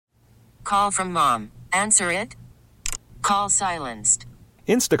call from mom. Answer it. Call silenced.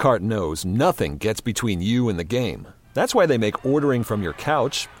 Instacart knows nothing gets between you and the game. That's why they make ordering from your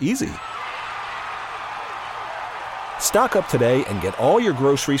couch easy. Stock up today and get all your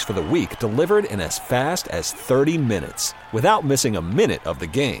groceries for the week delivered in as fast as 30 minutes without missing a minute of the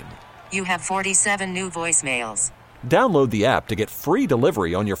game. You have 47 new voicemails. Download the app to get free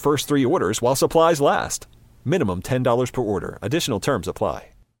delivery on your first 3 orders while supplies last. Minimum $10 per order. Additional terms apply.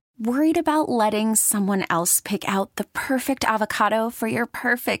 Worried about letting someone else pick out the perfect avocado for your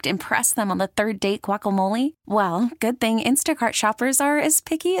perfect impress them on the third date guacamole? Well, good thing Instacart shoppers are as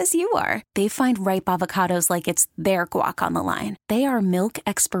picky as you are. They find ripe avocados like it's their guac on the line. They are milk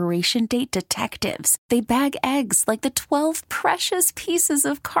expiration date detectives. They bag eggs like the 12 precious pieces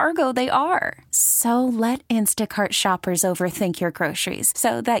of cargo they are. So let Instacart shoppers overthink your groceries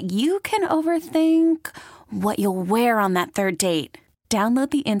so that you can overthink what you'll wear on that third date. Download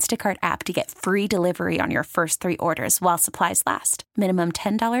the Instacart app to get free delivery on your first 3 orders while supplies last. Minimum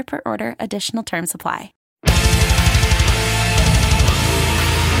 $10 per order. Additional terms apply.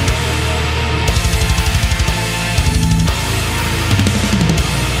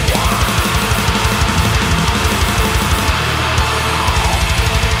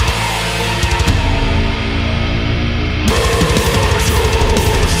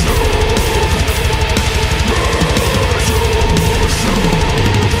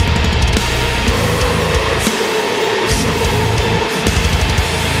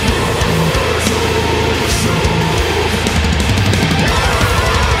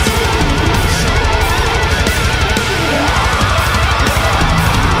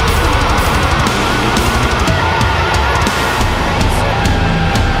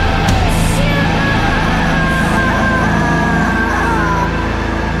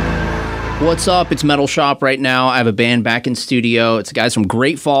 What's up? It's Metal Shop right now. I have a band back in studio. It's the guys from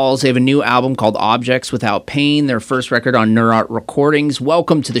Great Falls. They have a new album called Objects Without Pain, their first record on Neurot Recordings.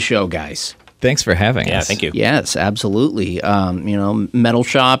 Welcome to the show, guys. Thanks for having us. Yeah, thank you. Yes, absolutely. Metal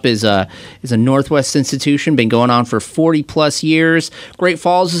Shop is a Northwest institution, been going on for 40 plus years. Great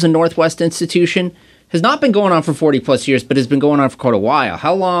Falls is a Northwest institution. Has not been going on for 40 plus years, but has been going on for quite a while.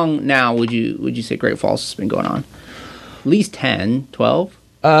 How long now would you say Great Falls has been going on? At least 10, 12?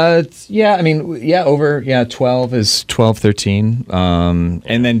 Over 12 is 12, 13.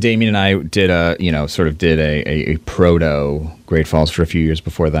 And then Damien and I did a proto Great Falls for a few years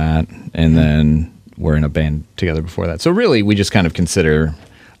before that. And then we're in a band together before that. So really, we just kind of consider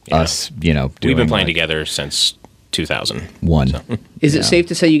us, doing We've been playing together since 2001. So. Is it safe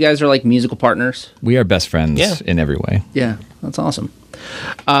to say you guys are like musical partners? We are best friends in every way. Yeah, that's awesome.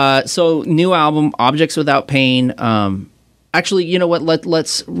 So new album, Objects Without Pain. Actually, you know what?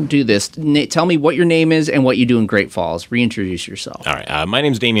 Let's do this. Tell me what your name is and what you do in Great Falls. Reintroduce yourself. All right. My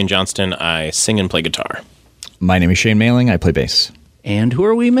name's Damian Johnston. I sing and play guitar. My name is Shane Mailing. I play bass. And who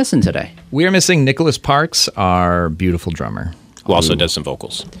are we missing today? We are missing Nicholas Parks, our beautiful drummer. Who also does some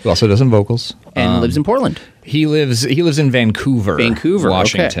vocals. And lives in Portland. He lives in Vancouver,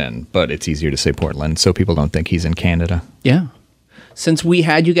 Washington. Okay. But it's easier to say Portland, so people don't think he's in Canada. Yeah. Since we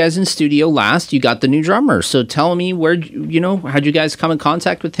had you guys in studio last, you got the new drummer. So tell me how'd you guys come in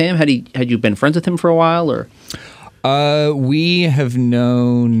contact with him? Had you been friends with him for a while, or? We have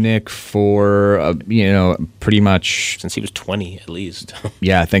known Nick for pretty much since he was 20 at least.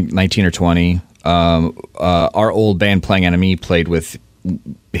 Yeah, I think 19 or 20. Our old band, Playing Enemy, played with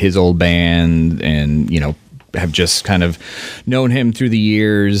his old band, and have just kind of known him through the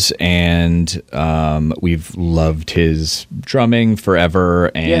years, and we've loved his drumming forever,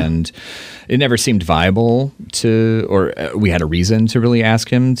 and it never seemed viable we had a reason to really ask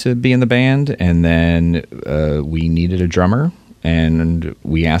him to be in the band, and then we needed a drummer, and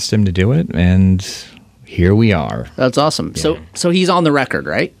we asked him to do it, and here we are. That's awesome. Yeah. So he's on the record,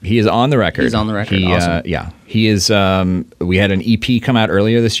 right? He is on the record. Awesome. He is. We had an EP come out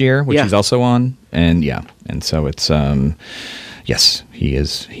earlier this year, which he's also on, and so it's. Yes, he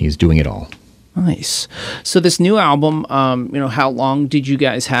is. He's doing it all. Nice. So this new album, how long did you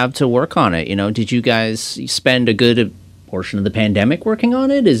guys have to work on it? Did you guys spend a good portion of the pandemic working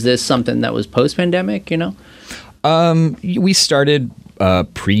on it? Is this something that was post-pandemic? We started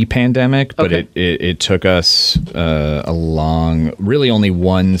pre-pandemic, but it took us really only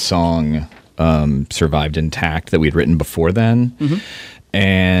one song survived intact that we'd written before then. Mm-hmm.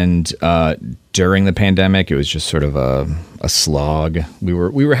 And during the pandemic, it was just sort of a slog. We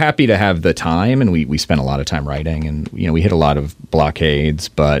were happy to have the time, and we spent a lot of time writing, and we hit a lot of blockades,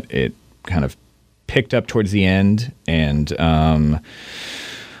 but it kind of picked up towards the end, and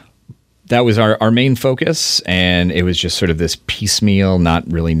that was our main focus, and it was just sort of this piecemeal, not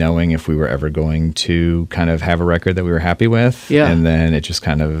really knowing if we were ever going to kind of have a record that we were happy with. Yeah. And then it just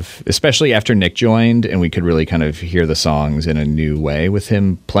kind of, especially after Nick joined, and we could really kind of hear the songs in a new way with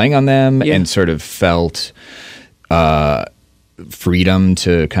him playing on them, and sort of felt freedom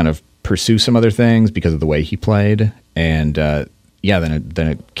to kind of pursue some other things because of the way he played. And then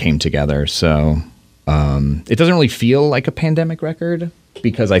it came together. So it doesn't really feel like a pandemic record,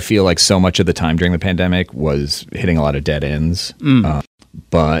 because I feel like so much of the time during the pandemic was hitting a lot of dead ends.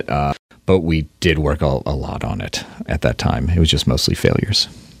 But we did work a lot on it at that time. It was just mostly failures.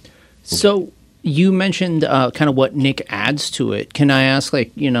 So you mentioned kind of what Nick adds to it. Can I ask,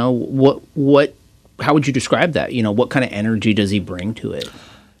 like, how would you describe that? What kind of energy does he bring to it?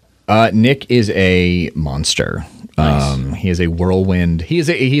 Nick is a monster. Nice. He is a whirlwind. He's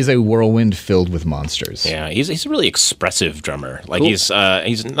a whirlwind filled with monsters. Yeah, he's a really expressive drummer. Like, cool. he's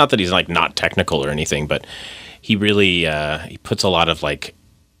not that he's like not technical or anything, but he really he puts a lot of like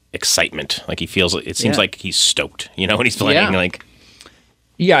excitement. Like, he feels, it seems like he's stoked, when he's playing. Like,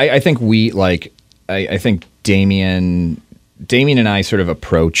 yeah, I think I think Damien and I sort of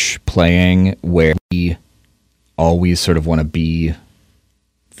approach playing where we always sort of want to be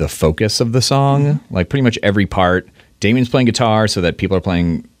the focus of the song. Like, pretty much every part, Damien's playing guitar so that people are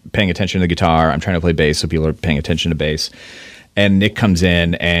paying attention to the guitar. I'm trying to play bass so people are paying attention to bass. And Nick comes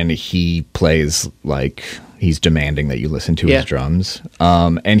in and he plays like he's demanding that you listen to his drums.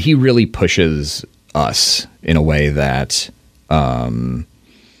 And he really pushes us in a way that,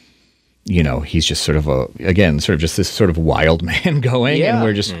 he's just sort of just this sort of wild man going, and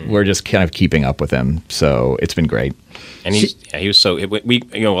we're just kind of keeping up with him. So it's been great. And he was so, a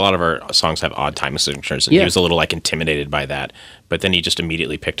lot of our songs have odd time signatures, and he was a little like intimidated by that, but then he just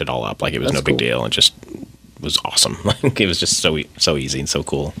immediately picked it all up like it was no big deal, and just was awesome. Like, it was just so easy and so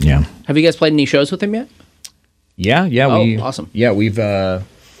cool. Yeah. Have you guys played any shows with him yet? Yeah. Awesome. Yeah, we've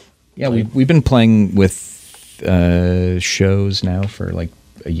been playing with shows now for like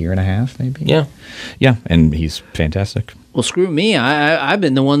a year and a half, maybe. Yeah, and he's fantastic. Well, screw me. I've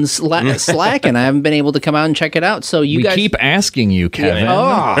been the one slacking. I haven't been able to come out and check it out. So we keep asking you, Kevin.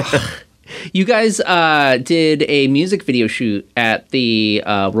 You guys did a music video shoot at the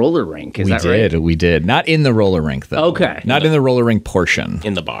roller rink. Is that right? We did. Not in the roller rink, though. Okay. Not in the roller rink portion.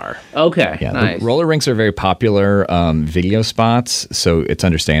 In the bar. Okay. Yeah, nice. The roller rinks are very popular video spots, so it's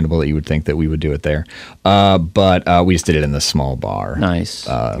understandable that you would think that we would do it there. But we just did it in the small bar. Nice.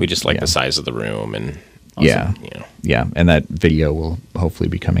 We just like the size of the room, and awesome. Yeah, and that video will hopefully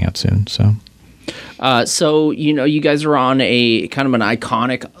be coming out soon. So. So, you guys are on a kind of an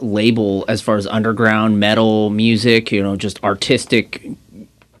iconic label as far as underground metal music, just artistic,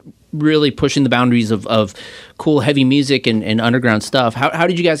 really pushing the boundaries of cool, heavy music and underground stuff. How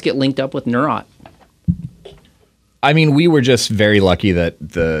did you guys get linked up with Neurot? I mean, we were just very lucky that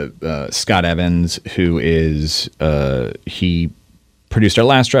the Scott Evans, who is, he produced our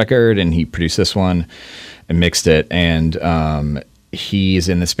last record and he produced this one and mixed it. And, he's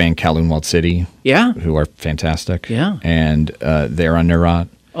in this band Kowloon City, who are fantastic, and they're on Neurot.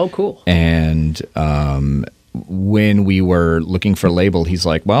 Oh, cool! And when we were looking for a label, he's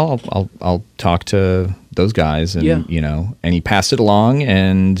like, "Well, I'll talk to those guys," and and he passed it along,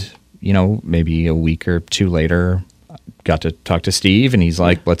 and maybe a week or two later, got to talk to Steve, and he's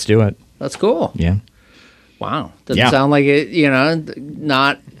like, "Let's do it." That's cool. Yeah. Wow. Doesn't sound like it.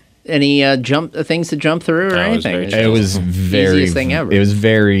 Not any things to jump through or anything. It was very easiest thing ever. It was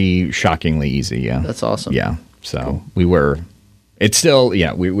very shockingly easy. Yeah, that's awesome. Yeah, so cool. We were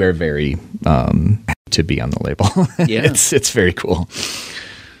very to be on the label. Yeah, it's very cool.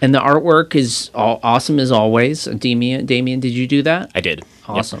 And the artwork is awesome as always. Damien, did you do that? I did.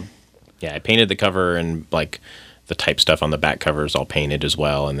 Awesome. Yep. Yeah, I painted the cover, and like the type stuff on the back cover is all painted as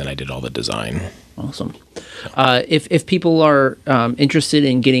well, and then I did all the design. Awesome. If people are interested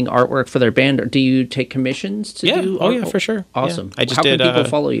in getting artwork for their band, do you take commissions to do? Oh yeah, for sure. Awesome. Yeah. How can people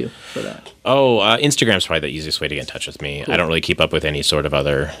follow you for that? Instagram's probably the easiest way to get in touch with me. Cool. I don't really keep up with any sort of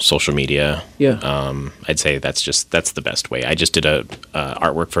other social media. Yeah. I'd say that's the best way. I just did a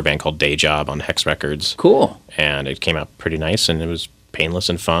artwork for a band called Day Job on Hex Records. Cool. And it came out pretty nice, and it was painless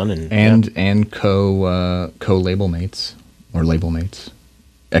and fun, and co label mates or label mates,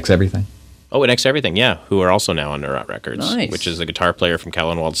 X Everything. Oh, and X Everything, who are also now on Neurot Records, nice. Which is a guitar player from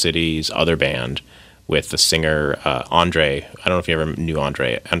Kowloon City's other band with the singer Andre. I don't know if you ever knew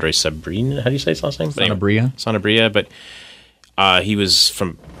Andre Sabrina. How do you say his last name? Sanabria. But he was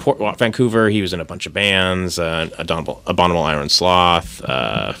from Vancouver. He was in a bunch of bands. Abominable Iron Sloth.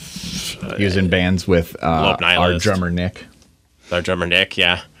 He was in bands with our drummer Nick. Our drummer Nick,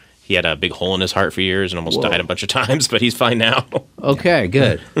 yeah. He had a big hole in his heart for years and almost died a bunch of times, but he's fine now. Okay,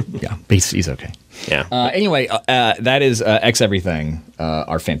 good. Yeah, he's okay. Yeah. Anyway, that is X Everything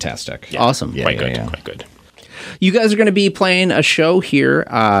are fantastic. Yeah. Awesome. Quite good. You guys are going to be playing a show here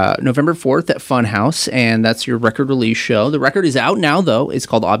November 4th at Funhouse, and that's your record release show. The record is out now, though. It's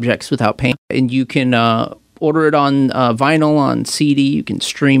called Objects Without Pain, and you can order it on vinyl, on CD. You can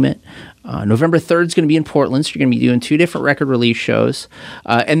stream it. November 3rd is going to be in Portland, so you're going to be doing 2 different record release shows.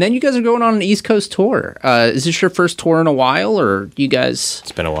 And then you guys are going on an East Coast tour. Is this your first tour in a while, or you guys...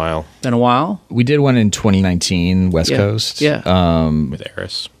 It's been a while. Been a while? We did one in 2019, West Coast. Yeah. With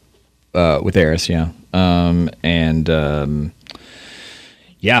Eris. Yeah.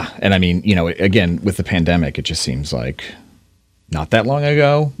 Yeah, and I mean, again, with the pandemic, it just seems like not that long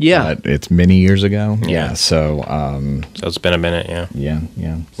ago. Yeah. But it's many years ago. Yeah. So it's been a minute, yeah.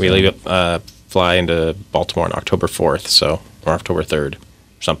 Yeah. We fly into Baltimore on October 4th, or October 3rd,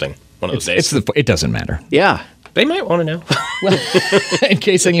 something. One of those days. It doesn't matter. Yeah. They might want to know. Well, in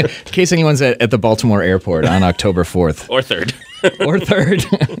case anyone's at the Baltimore airport on October 4th. Or 3rd. Or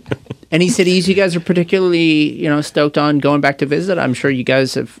 3rd. Any cities you guys are particularly, stoked on going back to visit? I'm sure you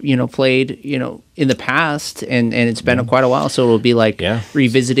guys have, played, in the past, and it's been quite a while, so it'll be like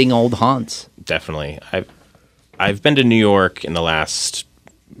revisiting old haunts. Definitely. I've been to New York in the last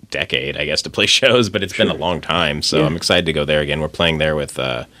decade, I guess, to play shows, but it's been a long time, so I'm excited to go there again. We're playing there with...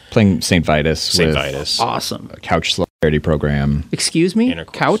 playing St. Vitus. St. Vitus. Awesome. Couch Slut charity program. Excuse me?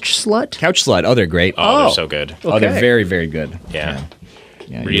 Intercourse. Couch Slut? Couch Slut. Oh, they're great. Oh, they're so good. Okay. Oh, they're very, very good. Yeah.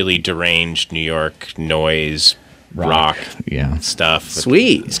 Really deranged New York noise, rock stuff.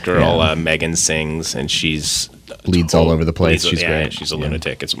 Sweet. This girl, Megan, sings, and she's... Bleeds all over the place. She's great. She's a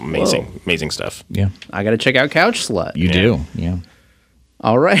lunatic. It's amazing. Amazing stuff. Yeah. I got to check out Couch Slut. You do. Yeah.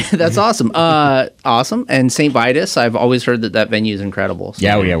 All right. That's awesome. Awesome. And St. Vitus, I've always heard that venue is incredible. So.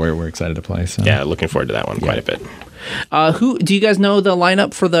 Yeah, we're excited to play. So. Yeah, looking forward to that one quite a bit. Who do you guys know the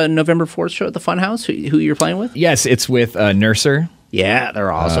lineup for the November 4th show at the Funhouse? Who you're playing with? Yes, it's with Nurser. Yeah,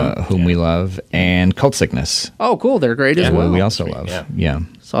 they're awesome. Whom we love, and Cult Sickness. Oh, cool. They're great as well. We also love. Yeah.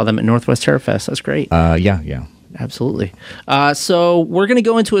 Saw them at Northwest Terror Fest. That's great. Yeah. Absolutely. So we're going to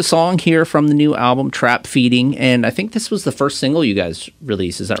go into a song here from the new album, Trap Feeding, and I think this was the first single you guys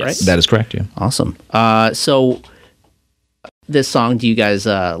released. Is that right? That is correct, yeah. Awesome. So this song, do you guys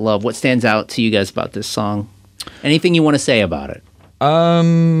love? What stands out to you guys about this song? Anything you want to say about it?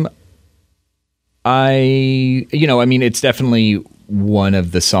 It's definitely one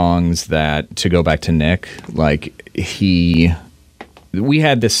of the songs that, to go back to Nick, we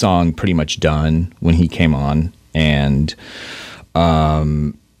had this song pretty much done when he came on, and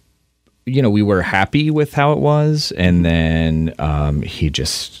we were happy with how it was, and then he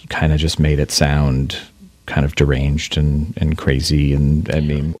just kind of made it sound kind of deranged and crazy, and I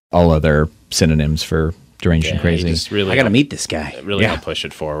mean all other synonyms for deranged and crazy. I got to meet this guy. It really helped push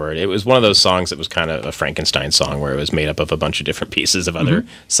it forward. It was one of those songs that was kind of a Frankenstein song, where it was made up of a bunch of different pieces of other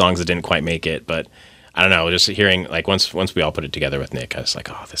songs that didn't quite make it, but I don't know, just hearing, once we all put it together with Nick, I was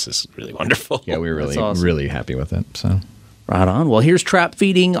like, oh, this is really wonderful. Yeah, we were really, awesome. really happy with it. So, right on. Well, here's Trap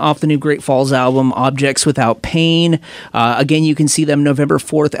Feeding off the new Great Falls album, Objects Without Pain. Again, you can see them November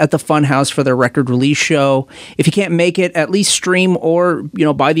 4th at the Funhouse for their record release show. If you can't make it, at least stream or,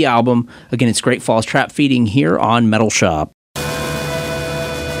 buy the album. Again, it's Great Falls Trap Feeding here on Metal Shop.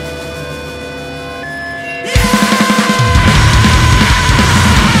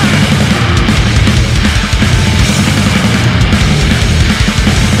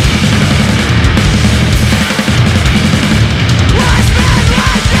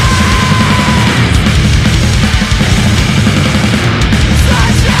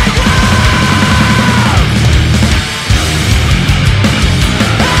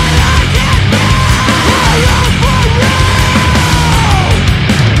 For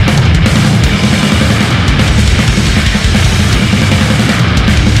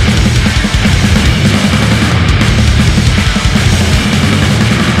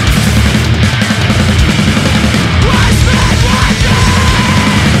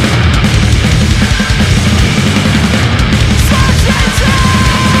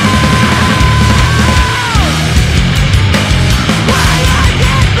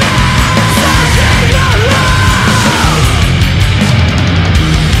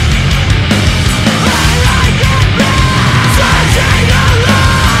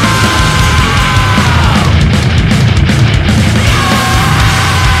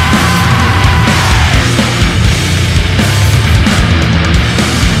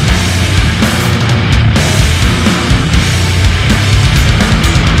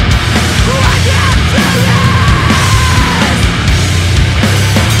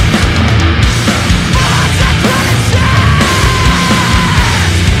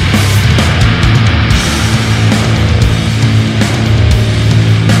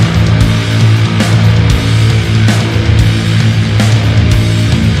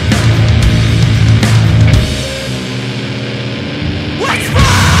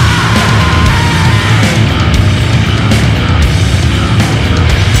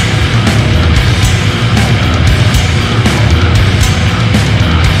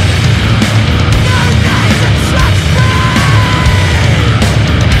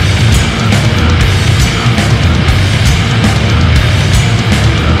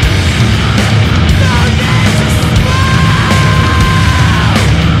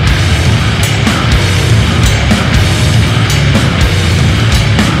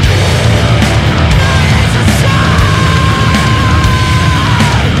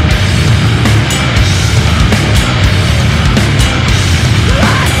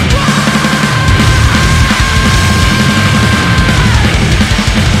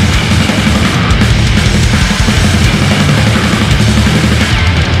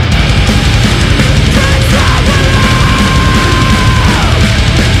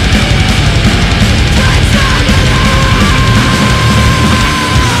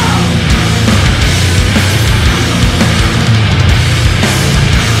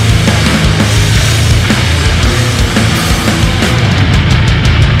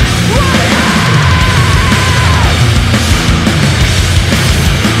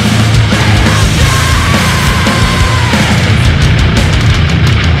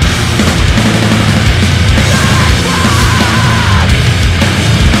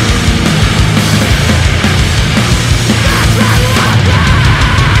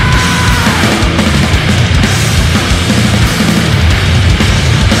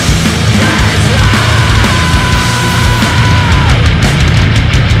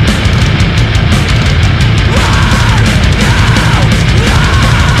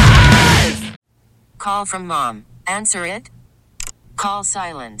Call from mom. Answer it. Call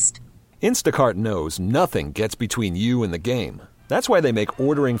silenced. Instacart knows nothing gets between you and the game. That's why they make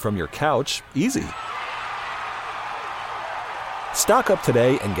ordering from your couch easy. Stock up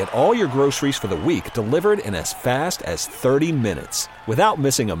today and get all your groceries for the week delivered in as fast as 30 minutes without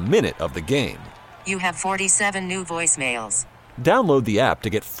missing a minute of the game. You have 47 new voicemails. Download the app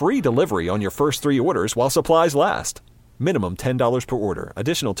to get free delivery on your first 3 orders while supplies last. Minimum $10 per order.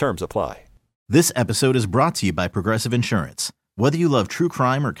 Additional terms apply. This episode is brought to you by Progressive Insurance. Whether you love true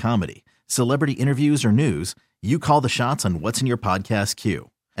crime or comedy, celebrity interviews or news, you call the shots on what's in your podcast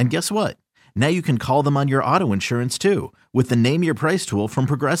queue. And guess what? Now you can call them on your auto insurance too with the Name Your Price tool from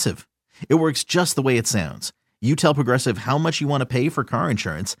Progressive. It works just the way it sounds. You tell Progressive how much you want to pay for car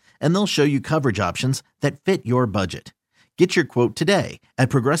insurance, and they'll show you coverage options that fit your budget. Get your quote today at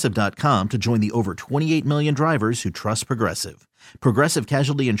Progressive.com to join the over 28 million drivers who trust Progressive. Progressive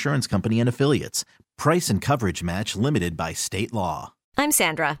Casualty Insurance Company and Affiliates. Price and coverage match limited by state law. I'm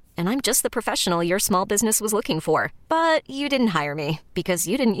Sandra, and I'm just the professional your small business was looking for. But you didn't hire me because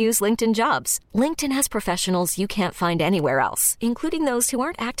you didn't use LinkedIn Jobs. LinkedIn has professionals you can't find anywhere else, including those who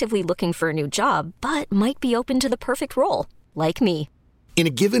aren't actively looking for a new job, but might be open to the perfect role, like me. In a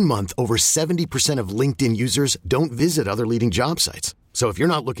given month, over 70% of LinkedIn users don't visit other leading job sites. So if you're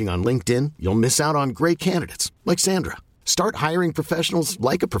not looking on LinkedIn, you'll miss out on great candidates like Sandra. Start hiring professionals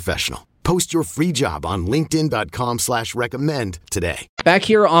like a professional. Post your free job on linkedin.com/recommend today. Back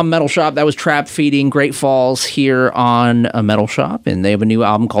here on Metal Shop, that was Trap Feeding, Great Falls here on Metal Shop, and they have a new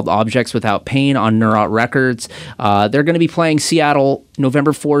album called Objects Without Pain on Neurot Records. They're going to be playing Seattle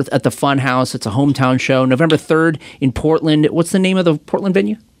November 4th at the Funhouse. It's a hometown show. November 3rd in Portland. What's the name of the Portland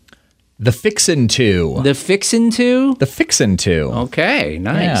venue? The Fixin' 2. The Fixin' 2? The Fixin' 2. Okay,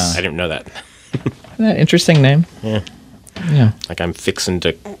 nice. Yeah. I didn't know that. Interesting name. Yeah. Like I'm fixing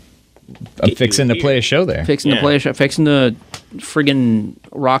to play a show there. Fixing to play a show. Fixing to friggin'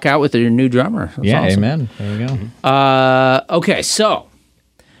 rock out with your new drummer. That's awesome. Amen. There you go. Okay, so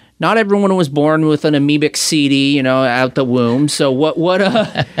not everyone was born with an amoebic CD, out the womb. So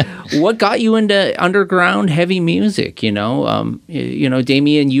what got you into underground heavy music? Damien,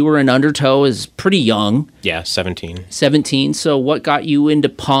 you were in Undertow as pretty young. Yeah, 17. 17. So what got you into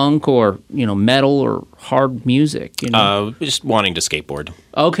punk or metal or hard music? Just wanting to skateboard.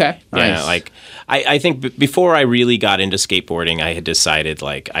 Okay, nice. Yeah, like I think before I really got into skateboarding, I had decided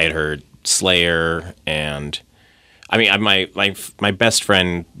I had heard Slayer and. I mean, my best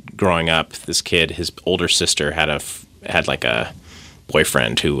friend growing up, this kid, his older sister had a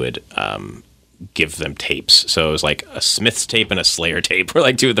boyfriend who would give them tapes. So it was like a Smiths tape and a Slayer tape were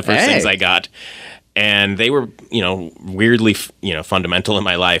like two of the first things I got, and they were weirdly fundamental in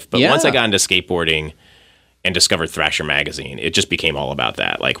my life. But once I got into skateboarding and discovered Thrasher magazine, it just became all about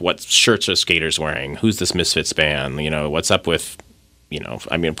that. Like, what shirts are skaters wearing? Who's this Misfits band? What's up with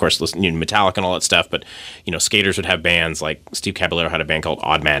of course, listen, Metallica and all that stuff, but, skaters would have bands like Steve Caballero had a band called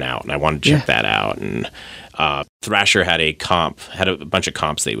Odd Man Out, and I wanted to check that out. And Thrasher had a bunch of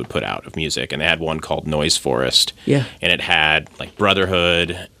comps they would put out of music, and they had one called Noise Forest. Yeah. And it had,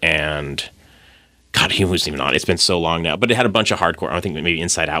 Brotherhood and... God, he wasn't even on it. It's been so long now. But it had a bunch of hardcore. I don't think maybe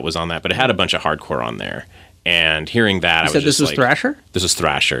Inside Out was on that, but it had a bunch of hardcore on there. And hearing that, I was just this was Thrasher? This was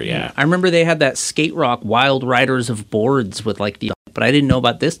Thrasher, yeah. I remember they had that skate rock Wild Riders of Boards with but I didn't know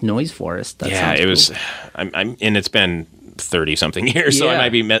about this Noise Forest. That it was. And it's been 30-something years, so I might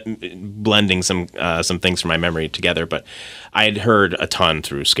be blending some things from my memory together. But I had heard a ton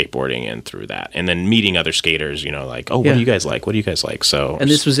through skateboarding and through that, and then meeting other skaters. What do you guys like? What do you guys like? So, and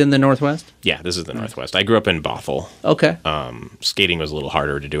this was in the Northwest. Yeah, this is the Northwest. I grew up in Bothell. Okay. Skating was a little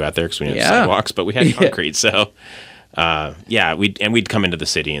harder to do out there because we didn't have sidewalks, but we had concrete. So, we'd come into the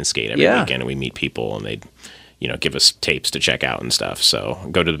city and skate every weekend, and we meet people, and they'd. Give us tapes to check out and stuff. So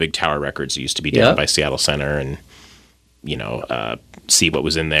go to the big Tower Records that used to be down by Seattle Center and, see what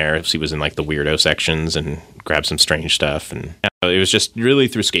was in there, see what was in the weirdo sections and grab some strange stuff. And it was just really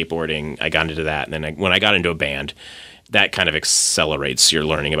through skateboarding, I got into that. And then when I got into a band, that kind of accelerates your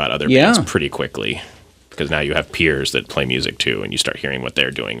learning about other bands pretty quickly because now you have peers that play music too and you start hearing what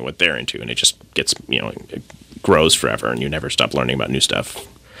they're doing and what they're into. And it just gets, it grows forever and you never stop learning about new stuff.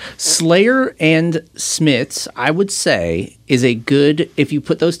 Slayer and Smiths, I would say, is a good, if you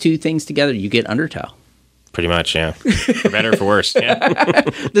put those two things together, you get Undertow. Pretty much, yeah. For better or for worse, yeah.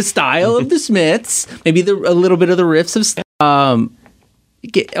 The style of the Smiths, maybe a little bit of the riffs of...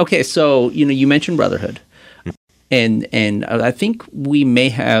 okay, so, you mentioned Brotherhood. And I think we may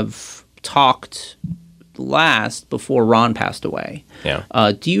have talked last before Ron passed away. Yeah.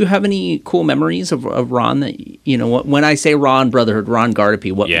 Do you have any cool memories of Ron that, when I say Ron Brotherhood, Ron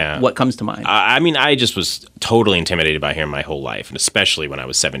Gardepy, what comes to mind? I mean, I just was totally intimidated by him my whole life, and especially when I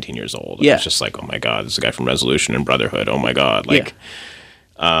was 17 years old. Yeah. I was just like, oh my God, this is a guy from Resolution and Brotherhood. Oh my God.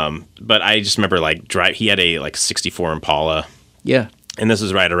 But I just remember he had a 64 Impala. Yeah. And this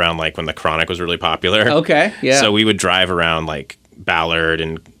is right around when the Chronic was really popular. Okay. Yeah. So we would drive around Ballard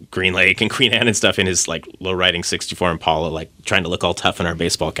and Green Lake and Queen Anne and stuff in his low riding 64 Impala, trying to look all tough in our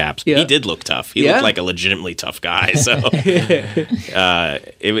baseball caps. Yeah. He did look tough. He looked like a legitimately tough guy. So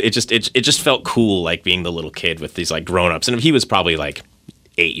it just felt cool, being the little kid with these grown ups. And he was probably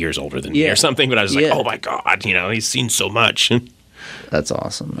 8 years older than me or something. But I was oh my God, he's seen so much. That's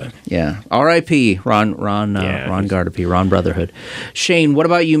awesome. Yeah. R.I.P. Ron Gardepy, Ron Brotherhood. Shane, what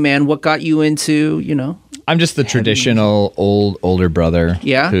about you, man? What got you into, I'm just the traditional older brother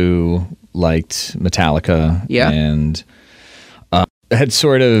who liked Metallica and had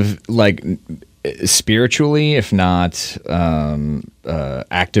sort of spiritually, if not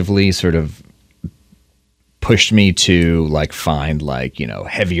actively, sort of pushed me to find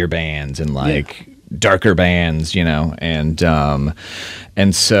heavier bands and darker bands, and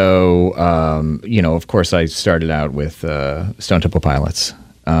so of course I started out with Stone Temple Pilots.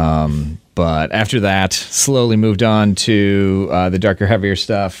 But after that, slowly moved on to the darker, heavier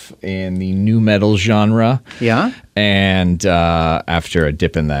stuff in the nu metal genre. Yeah. And after a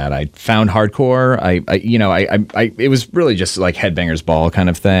dip in that, I found hardcore. It was really just Headbangers Ball kind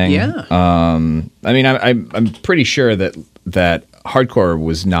of thing. Yeah. I mean, I'm pretty sure that hardcore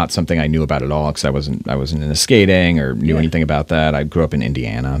was not something I knew about at all because I wasn't into skating or knew anything about that. I grew up in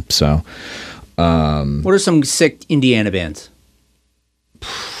Indiana, so. What are some sick Indiana bands?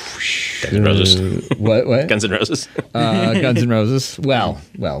 Guns N' Roses. What? Guns N' Roses. Guns N' Roses. Well,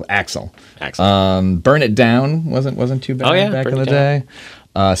 Axl. Burn It Down wasn't too bad back in the day.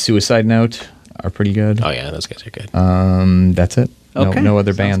 Suicide Note are pretty good. Oh yeah, those guys are good. That's it. Okay. No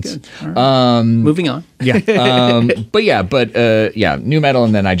other bands. Right. Moving on. Yeah. Nu metal,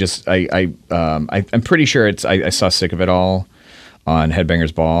 and then I'm pretty sure I saw Sick of It All on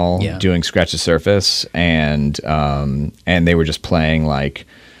Headbangers Ball doing Scratch the Surface, and they were just playing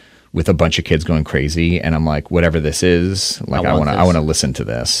with a bunch of kids going crazy, and I'm like, whatever this is, I want to listen to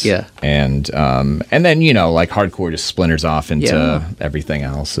this. Yeah. And then hardcore just splinters off into everything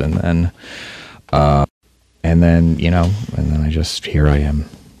else, and then here I am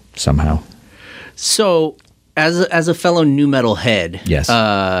somehow. So as a fellow nu metal head, yes.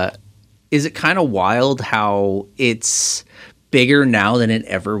 Is it kind of wild how it's bigger now than it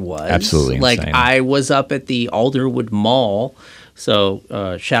ever was? Absolutely insane. I was up at the Alderwood Mall.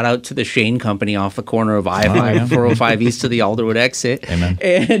 So shout out to the Shane Company off the corner of I-5 405 east of the Alderwood exit. Amen.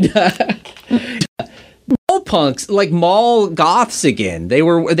 And mall punks, mall goths again. They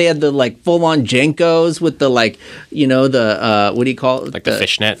had the full-on Jenkos with the what do you call it? The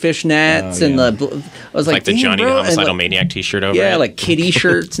fishnet. Fishnets and the I was the Johnny Homicidal Maniac t-shirt over it. Yeah, kitty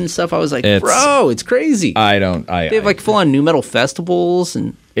shirts and stuff. I was like, bro, it's crazy. They have full-on nu metal festivals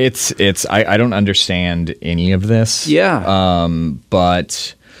and I don't understand any of this. Yeah.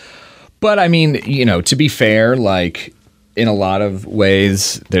 But I mean, to be fair, in a lot of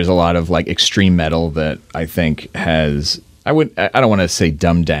ways, there's a lot of extreme metal that I think has, I don't want to say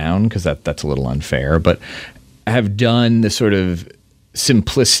dumbed down because that's a little unfair, but have done the sort of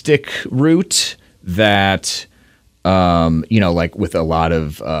simplistic route that, with a lot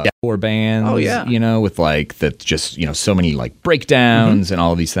of deathcore bands, with that just, so many breakdowns and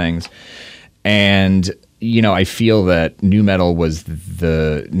all of these things. And, I feel that nu metal was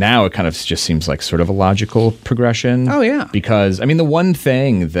now it kind of just seems like sort of a logical progression. Oh, yeah. Because, the one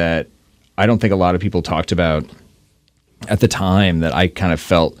thing that I don't think a lot of people talked about at the time that I kind of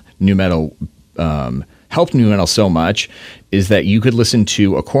felt nu metal helped nu metal so much is that you could listen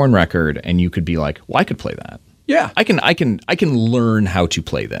to a Korn record and you could be like, well, I could play that. Yeah, I can learn how to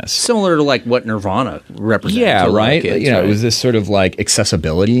play this. Similar to what Nirvana represents. Yeah, right. Kids, it was this sort of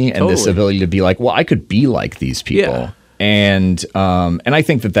accessibility and this ability to be well, I could be like these people. Yeah. And I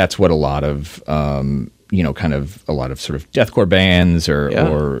think that's what a lot of kind of a lot of sort of deathcore bands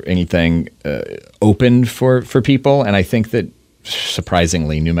or anything opened for people. And I think that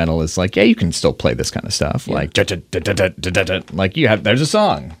surprisingly, nu metal is you can still play this kind of stuff. There's a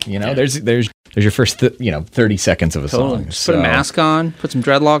song. There's your first 30 seconds of a song. Put a mask on, put some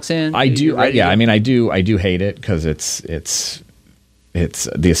dreadlocks in. I do. I do hate it because it's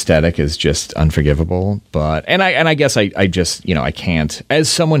the aesthetic is just unforgivable. But I guess I just I can't, as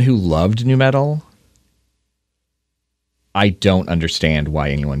someone who loved nu metal. I don't understand why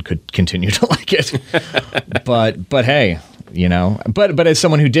anyone could continue to like it. but hey, you know, but as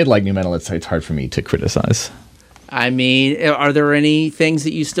someone who did like new metal, it's hard for me to criticize. I mean, are there any things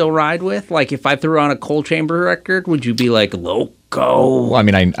that you still ride with? Like, if I threw on a Coal Chamber record, would you be like, Loco? Well, I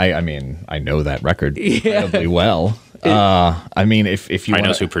mean, I know that record incredibly well. I mean, if you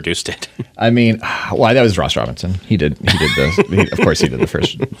knows who produced it. I mean, well, that was Ross Robinson. He did of course, he did the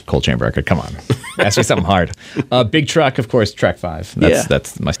first Coal Chamber record. Come on, ask me something hard. Big Truck, of course, track 5.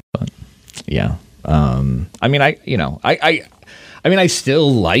 That's my fun. Yeah. I mean, I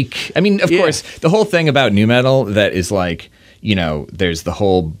still like. I mean, of course, the whole thing about nu metal that is like, you know, there's the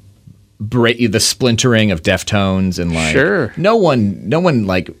whole the splintering of Deftones and like, no one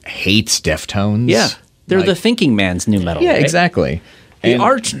like hates Deftones. Yeah, they're like, the thinking man's nu metal. Yeah, right? exactly. The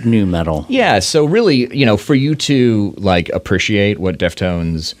art nu metal. Yeah, so really, you know, for you to like appreciate what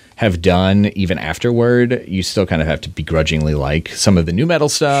Deftones have done even afterward, you still kind of have to begrudgingly like some of the nu metal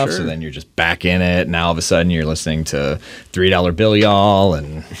stuff. Sure. So then you're just back in it. Now all of a sudden you're listening to $3 Bill Y'all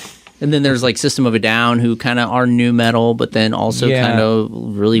And then there's like System of a Down, who kind of are nu metal, but then also kind of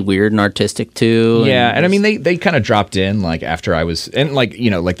really weird and artistic too. Yeah, and I mean they kind of dropped in like after I was, and like, you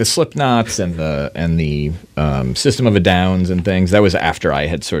know, like the Slipknots and the System of a Downs and things. That was after I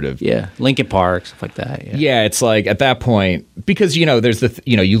had sort of Linkin Park, stuff like that. Yeah, it's like at that point, because you know there's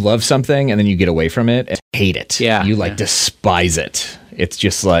you love something and then you get away from it and hate it. Yeah, you like despise it. It's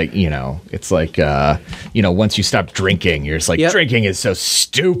just like, you know, it's like, you know, once you stop drinking, you're just like, drinking is so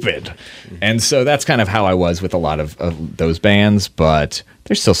stupid. And so that's kind of how I was with a lot of those bands. But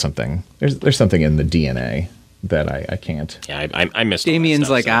there's still something. There's something in the DNA that I can't. Yeah, I missed. Damien's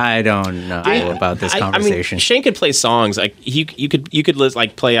stuff, like, so. I don't know about this conversation. I mean, Shane could play songs like you could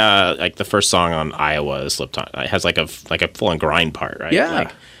like play like the first song on Iowa Slipknot. It has like a full on grind part, right? Yeah.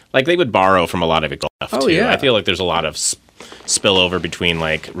 Like they would borrow from a lot of it stuff too. Yeah. I feel like there's a lot of spillover between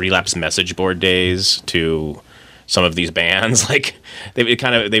like Relapse message board days to some of these bands. Like they would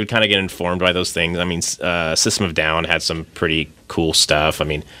kind of get informed by those things. I mean, System of a Down had some pretty cool stuff. I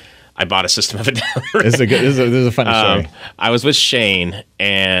mean, I bought a System of a Down. This is a funny story. I was with Shane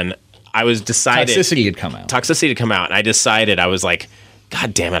and I was decided Toxicity had come out, and I decided, I was like,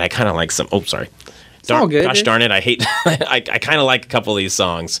 God damn it, I kind of like some. Oh, sorry. All good, gosh darn it, I hate. I kind of like a couple of these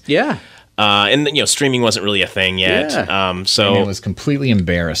songs. Yeah. And you know, streaming wasn't really a thing yet. Yeah. So I was completely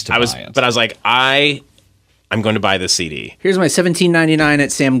embarrassed to buy it. But I was like, I'm going to buy this CD. Here's my $17.99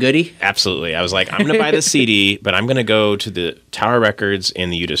 at Sam Goody. Absolutely. I was like, I'm going to buy this CD, but I'm going to go to the Tower Records in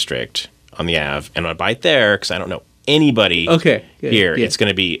the U District on the Ave, and I'm going to buy it there because I don't know anybody here. Yeah. It's going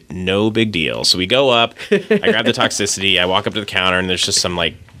to be no big deal. So we go up, I grab the Toxicity, I walk up to the counter, and there's just some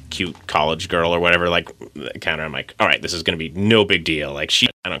like cute college girl or whatever, like the counter. I'm like, all right, this is going to be no big deal. Like,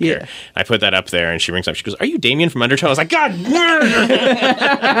 I don't care. I put that up there, and she rings up. She goes, "Are you Damien from Undertow?" I was like, God.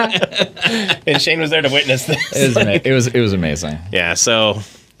 And Shane was there to witness this. It was amazing. Yeah. So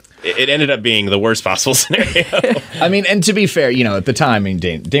it ended up being the worst possible scenario. I mean, and to be fair, you know, at the time, I mean,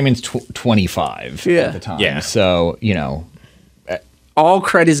 Damien's 25 at the time. Yeah. So, you know, all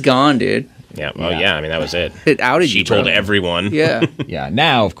credit's gone, dude. Yeah, well, yeah. I mean, that was it. It outed she you. She told everyone. Yeah. Yeah.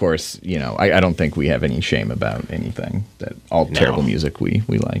 Now, of course, you know, I don't think we have any shame about anything. Terrible music we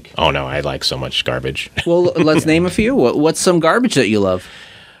like. Oh, no. I like so much garbage. Well, let's name a few. What's some garbage that you love?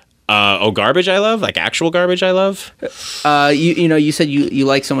 Garbage I love? Like actual garbage I love? You said you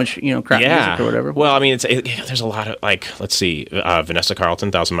like so much, crap music or whatever. Well, I mean, there's a lot of, like, let's see, Vanessa Carlton,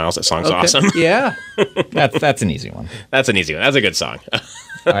 1,000 Miles. That song's awesome. Yeah. That's an easy one. That's an easy one. That's a good song.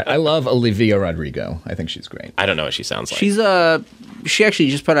 I love Olivia Rodrigo. I think she's great. I don't know what she sounds like. She actually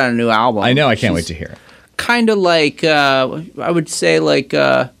just put out a new album. I know. I can't wait to hear it. Kind of like, I would say like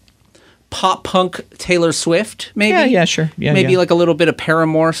pop punk Taylor Swift, maybe. Yeah, sure. Yeah, maybe like a little bit of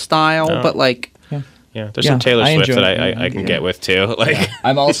Paramore style, but like. Yeah, there's some Taylor Swift that I can get with too. Like,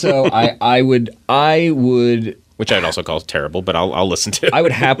 I'm also I would. Which I'd also call terrible, but I'll listen to. I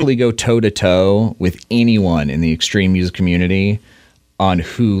would happily go toe to toe with anyone in the extreme music community on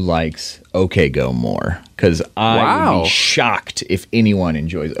who likes OK Go more, because I would be shocked if anyone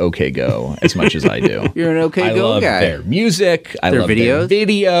enjoys OK Go as much as I do. You're an OK Go guy. I love their music. I love their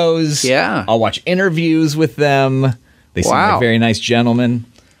videos. Yeah, I'll watch interviews with them. They seem like very nice gentlemen.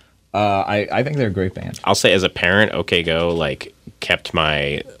 I think they're a great band. I'll say, as a parent, OK Go like kept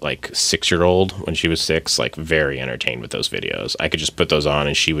my 6-year-old when she was 6 like very entertained with those videos. I could just put those on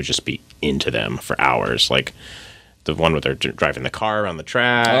and she would just be into them for hours. Like the one where they're driving the car around the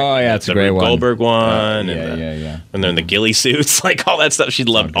track. Oh yeah, it's a great one. Goldberg one. Yeah. And then the ghillie suits, like all that stuff. She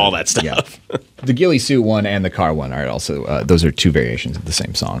loved all that stuff. Yeah. The ghillie suit one and the car one are also those are two variations of the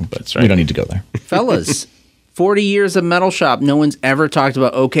same song, but that's right. We don't need to go there. Fellas, 40 years of Metal Shop. No one's ever talked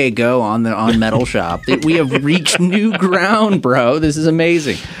about OK Go on Metal Shop. We have reached new ground, bro. This is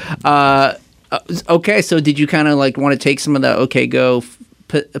amazing. Okay, so did you kind of like want to take some of the OK Go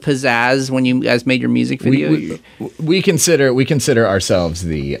pizzazz when you guys made your music video? We consider ourselves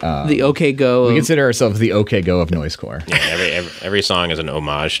the OK Go. We consider ourselves the OK Go of noisecore. Yeah, every song is an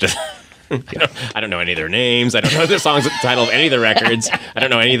homage to. I don't know any of their names. I don't know the songs, the title of any of the records. I don't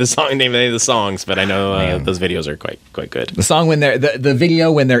know any of the name of any of the songs, but I know those videos are quite good. The song when they're the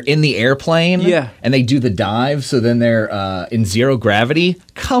video when they're in the airplane, and they do the dive, so then they're in zero gravity.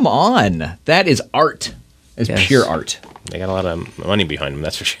 Come on, that is art. It's pure art. They got a lot of money behind them,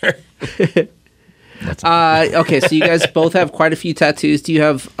 that's for sure. Okay, so you guys both have quite a few tattoos. Do you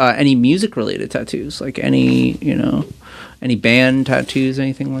have any music-related tattoos, like any band tattoos,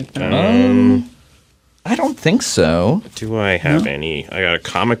 anything like that? I don't think so. Do I have any? I got a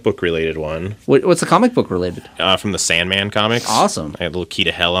comic book related one. What's the comic book related? From the Sandman comics. Awesome. I had a little key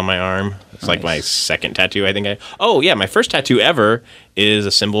to hell on my arm. It's like my second tattoo, I think. Oh, yeah, my first tattoo ever is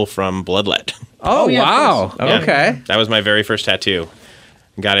a symbol from Bloodlet. Oh, wow. Okay. That was my very first tattoo.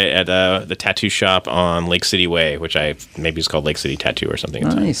 Got it at the tattoo shop on Lake City Way, which maybe it's called Lake City Tattoo or something.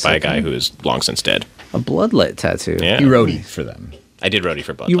 It's by a guy who is long since dead. A Bloodlet tattoo. Yeah. You roadie for them. I did roadie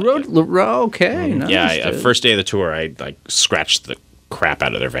for Bloodlet. You okay. Nice, yeah, first day of the tour, I scratched the crap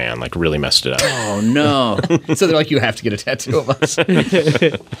out of their van, really messed it up. Oh, no. So they're like, you have to get a tattoo of us.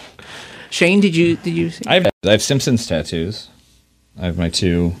 Shane, did you see? I have Simpsons tattoos. I have my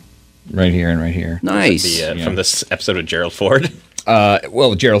two right here and right here. Nice. From this episode of Gerald Ford.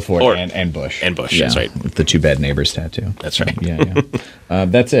 Gerald Ford and Bush. And Bush, that's right. With the Two Bad Neighbors tattoo. That's right. Yeah.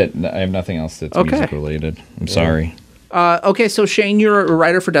 That's it. I have nothing else that's music related. I'm sorry. Okay, so Shane, you're a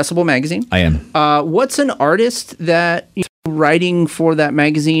writer for Decibel Magazine. I am. What's an artist that writing for that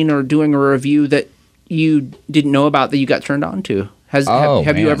magazine or doing a review that you didn't know about that you got turned on to?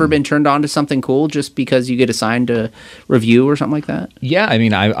 Have you ever been turned on to something cool just because you get assigned to review or something like that? Yeah, I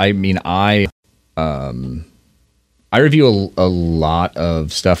review a lot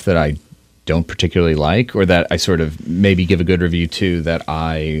of stuff that I don't particularly like, or that I sort of maybe give a good review to that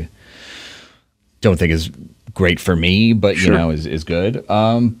I don't think is great for me, but is good.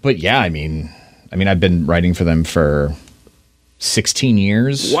 But yeah, I mean, I've been writing for them for 16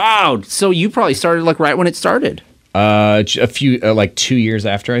 years. Wow! So you probably started right when it started. A few 2 years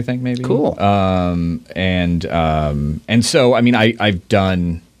after, I think, maybe. Cool. And so I've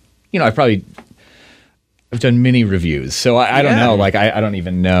done, I've done many reviews, so I don't know. I don't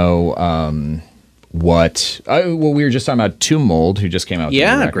even know what. We were just talking about Tomb Mold, who just came out.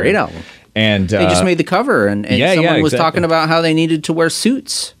 Yeah, great album. And they just made the cover, and someone was talking about how they needed to wear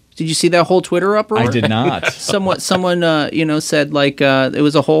suits. Did you see that whole Twitter uproar? I did not. Someone said it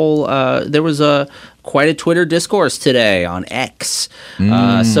was a whole. There was quite a Twitter discourse today on X.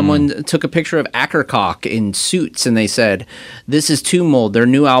 Someone took a picture of Ackercock in suits, and they said, "This is Tomb Mold. Their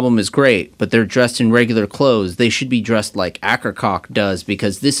new album is great, but they're dressed in regular clothes. They should be dressed like Ackercock does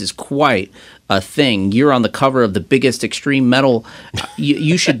because this is quite a thing. You're on the cover of the biggest extreme metal.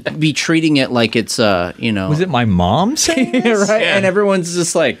 You should be treating it like it's Was it my mom saying this? Right? Yeah. And everyone's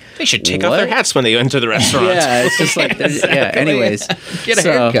just like, they should take off their hats when they enter the restaurant. Yeah, it's just like, anyways. Get a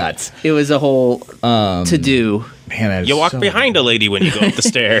haircut. It was a whole to-do. Man, you walk behind a lady when you go up the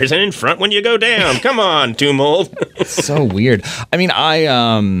stairs and in front when you go down. Come on, Tomb Mold. So weird. You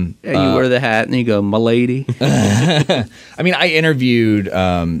wear the hat and you go, my lady. I interviewed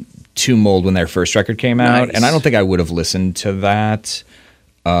Tomb Mold when their first record came out, and I don't think I would have listened to that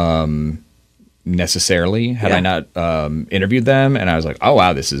necessarily had I not interviewed them. And I was like, oh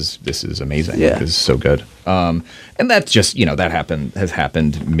wow, this is amazing. Yeah. This is so good. And that's just that has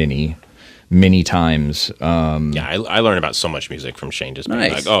happened many times. I learned about so much music from Shane just being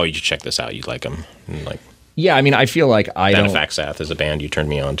like, oh, you should check this out, you'd like them. And yeah, I feel like I don't. Benefacsath is a band you turned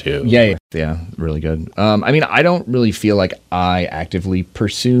me on to. Yeah, really good. I don't really feel like I actively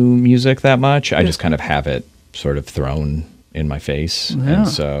pursue music that much. I just kind of have it sort of thrown in my face. Yeah, and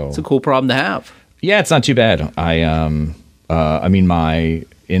so it's a cool problem to have. Yeah, it's not too bad. My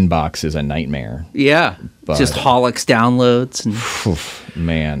inbox is a nightmare. Yeah, just Holics downloads and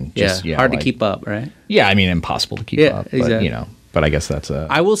man, hard to keep up, right? Yeah, impossible to keep up. But, exactly. But I guess that's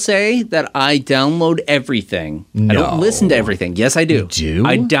I will say that I download everything. No. I don't listen to everything. Yes, I do. You do?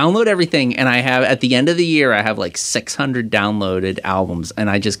 I download everything, and I have, at the end of the year, I have 600 downloaded albums, and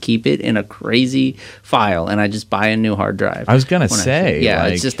I just keep it in a crazy file, and I just buy a new hard drive. I was going to say.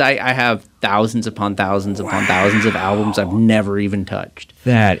 It's just I have thousands upon thousands upon thousands of albums I've never even touched.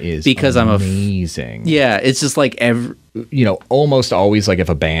 That is because amazing. Yeah, it's just almost always like if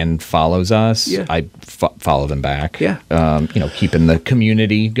a band follows us, I follow them back. Yeah. Keeping the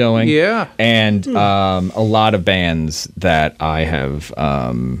community going. Yeah. And a lot of bands that I have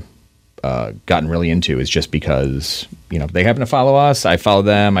gotten really into is just because, they happen to follow us. I follow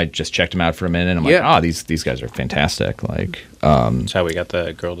them. I just checked them out for a minute. I'm like, these guys are fantastic. Like, that's how we got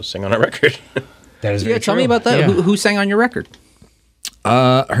the girl to sing on our record. That is very tell true. me about that. Yeah. Who sang on your record?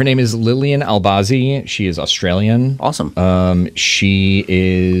 Her name is Lillian Albazi. She is Australian. Awesome. She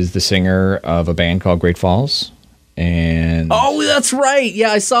is the singer of a band called Great Falls. And that's right.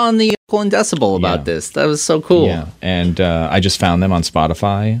 Yeah, I saw on the Equal and Decibel about this. That was so cool. Yeah, and I just found them on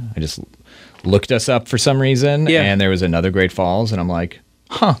Spotify. I just looked us up for some reason, and there was another Great Falls, and I'm like,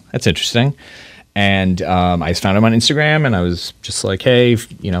 that's interesting. And I just found them on Instagram, and I was just like, hey,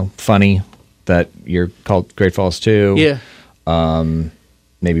 funny that you're called Great Falls too. Yeah.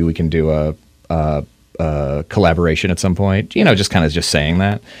 Maybe we can do a collaboration at some point. Just kind of just saying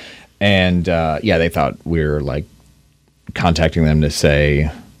that. And they thought we were like contacting them to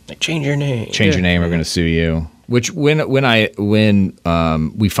say, like, change your name. Your name. We're going to sue you. Which when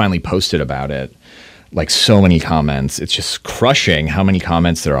we finally posted about it, like so many comments, it's just crushing how many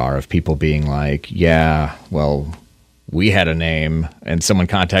comments there are of people being like, yeah, well, we had a name and someone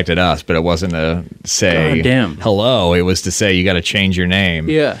contacted us, but it wasn't to say hello. It was to say, you got to change your name.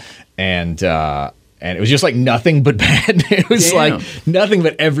 Yeah. And it was just like nothing but bad. It was like nothing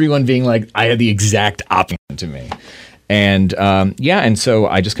but everyone being like, I had the exact opposite to me. And and so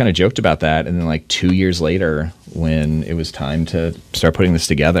I just kind of joked about that. And then like 2 years later, when it was time to start putting this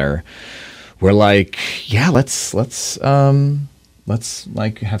together, we're like, let's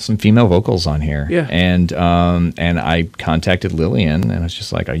like have some female vocals on here. Yeah. And I contacted Lillian and I was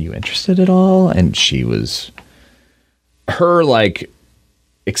just like, are you interested at all? And her like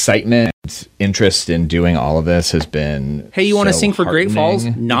excitement, interest in doing all of this has been hey, you want to sing for Great Falls?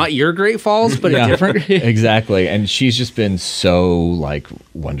 Not your Great Falls, but a different. Exactly. And she's just been so like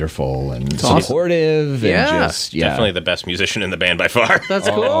wonderful and supportive and just definitely the best musician in the band by far. That's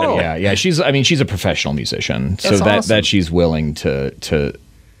cool. Yeah. She's a professional musician. That's so awesome. that she's willing to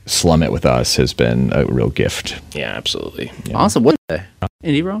slum it with us has been a real gift. Yeah, absolutely. Yeah. Awesome. What are they?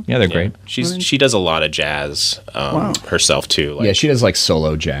 Indie rock? Yeah, they're great. She does a lot of jazz herself too. Like, she does like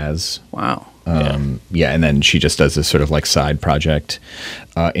solo jazz. Wow. And then she just does this sort of like side project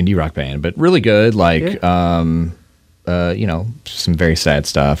indie rock band, but really good. Like, some very sad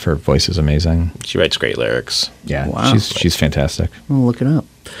stuff. Her voice is amazing. She writes great lyrics. Yeah, wow. she's fantastic. I'll look it up.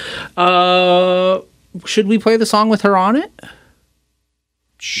 Should we play the song with her on it?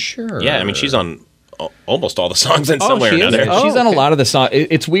 Sure. Yeah, I mean, she's on almost all the songs in some way or another. She's on a lot of the songs.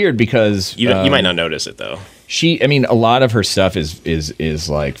 It's weird because you might not notice it though. A lot of her stuff is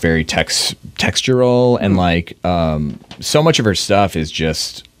like very textural and like so much of her stuff is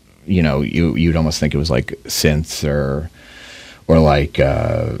just you'd almost think it was like synths or like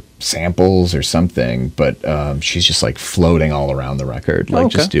samples or something, but she's just like floating all around the record, like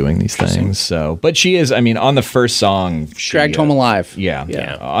just doing these things. So, but she is, on the first song, Dragged Home Alive.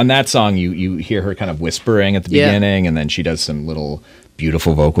 Yeah. On that song, you hear her kind of whispering at the beginning, and then she does some little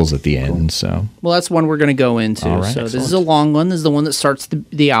beautiful vocals at the end. So, well, that's one we're going to go into. All right, so excellent. This is a long one. This is the one that starts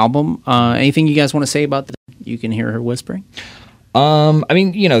the album. Anything you guys want to say about that? You can hear her whispering.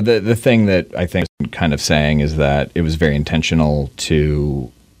 The thing that I think I'm kind of saying is that it was very intentional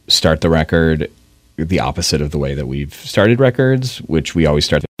to start the record the opposite of the way that we've started records, which we always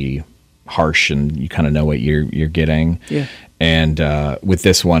start to be harsh and you kind of know what you're getting. Yeah. And with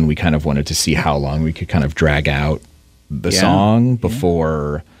this one, we kind of wanted to see how long we could kind of drag out the song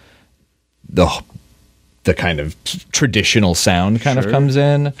before the kind of traditional sound kind of comes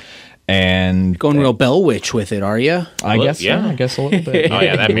in. And going real Bell Witch with it, are you? I guess so. I guess a little bit. Oh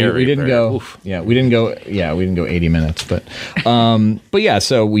yeah, that mirror. We didn't go. Oof. Yeah, we didn't go 80 minutes, but yeah.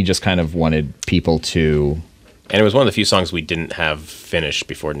 So we just kind of wanted people to. And it was one of the few songs we didn't have finished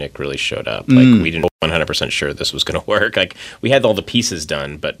before Nick really showed up. Like we didn't 100% sure this was going to work. Like we had all the pieces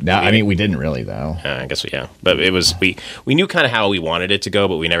done, but we didn't really though. I guess but it was we knew kind of how we wanted it to go,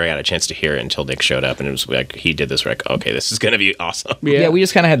 but we never got a chance to hear it until Nick showed up, and it was like he did this. We're like, okay, this is going to be awesome. Yeah, we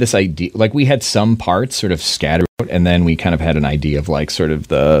just kind of had this idea. Like we had some parts sort of scattered, and then we kind of had an idea of like sort of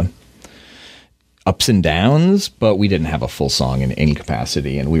the ups and downs, but we didn't have a full song in any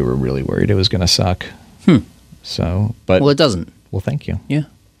capacity, and we were really worried it was going to suck. So, but it doesn't. Well, thank you. Yeah,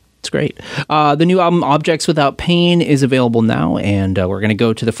 it's great. The new album Objects Without Pain is available now, and we're going to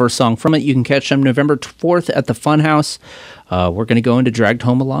go to the first song from it. You can catch them November 4th at the Funhouse. We're going to go into Dragged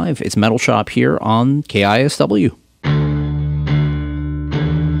Home Alive. It's Metal Shop here on KISW.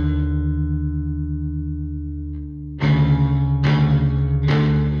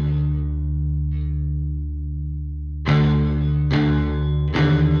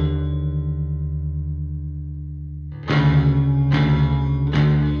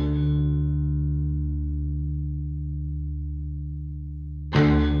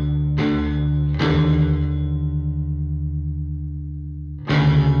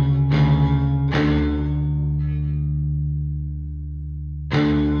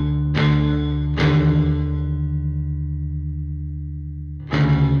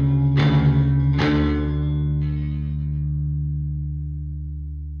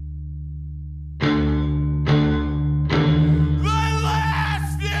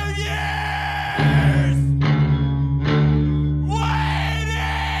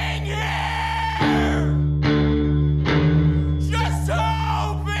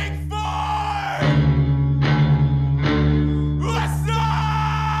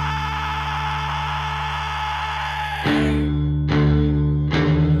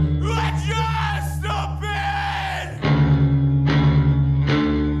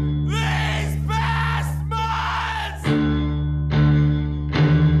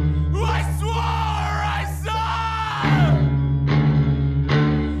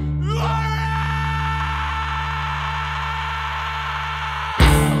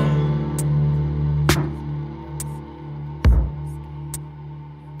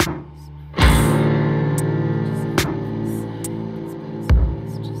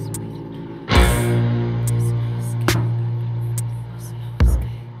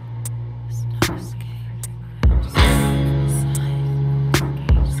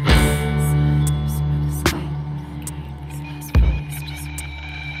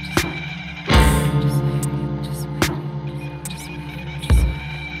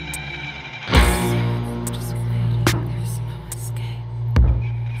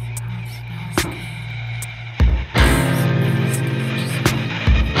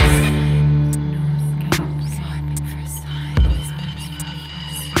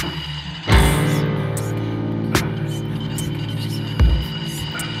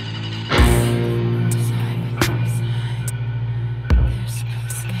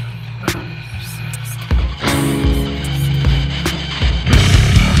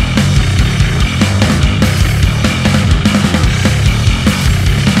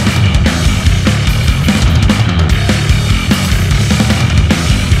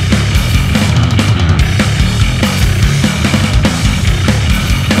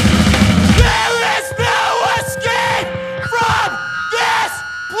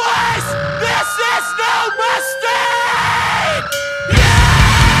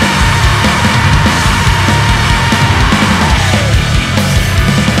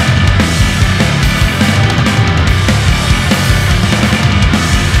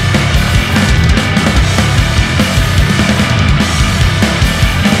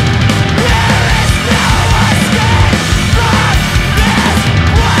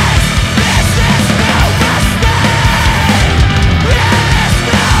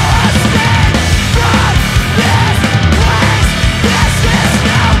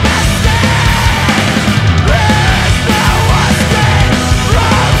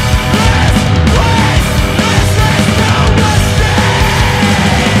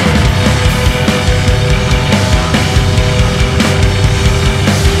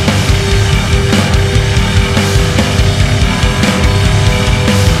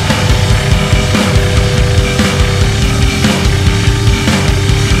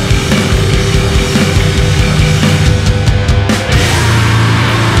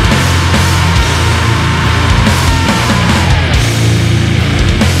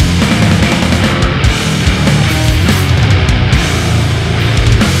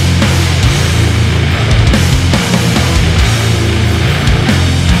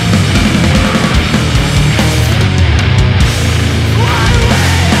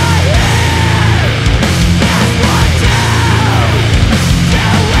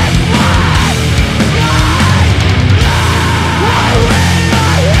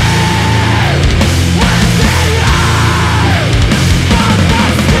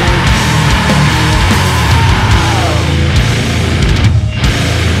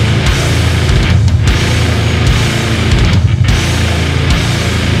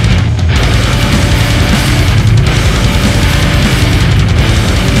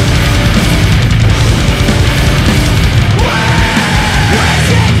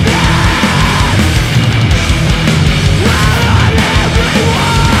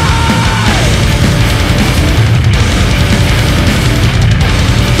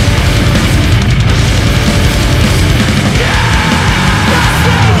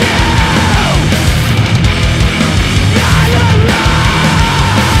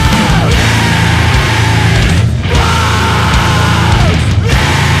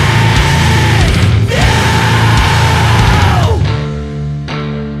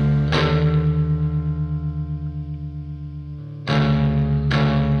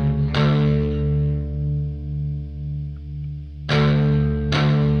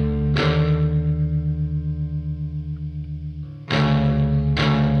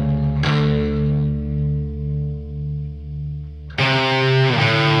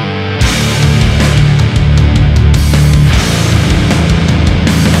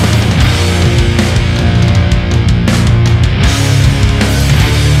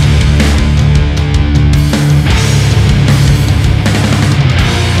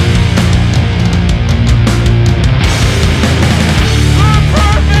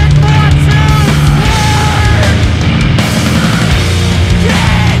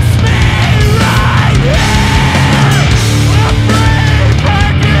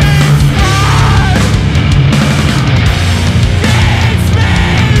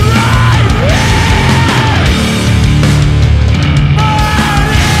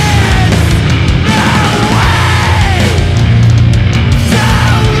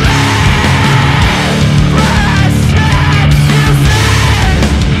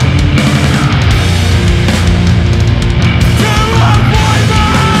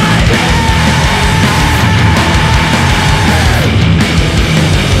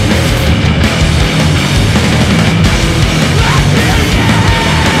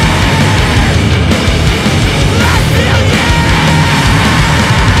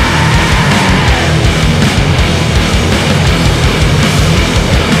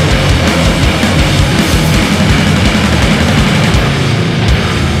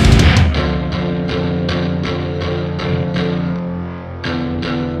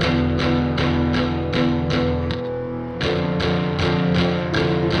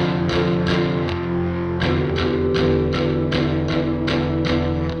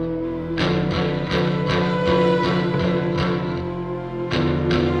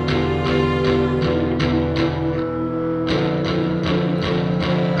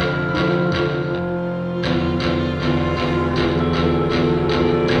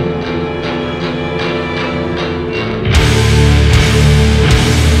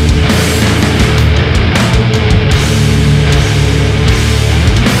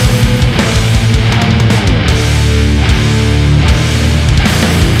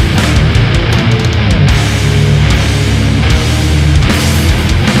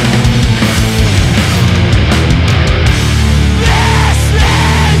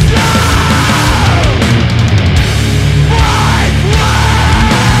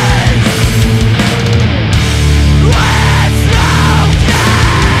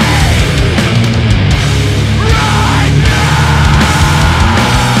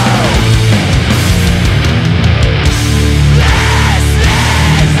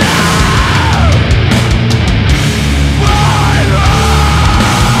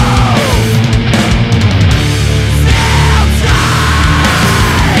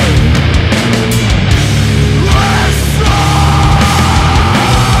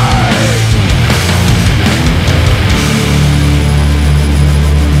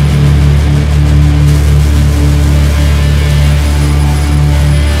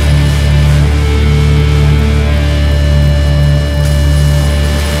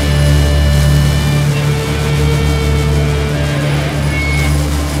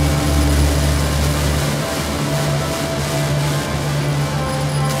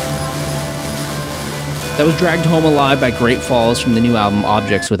 That was Dragged Home Alive by Great Falls from the new album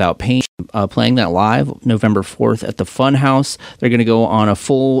Objects Without Pain. Playing that live November 4th at the Funhouse. They're going to go on a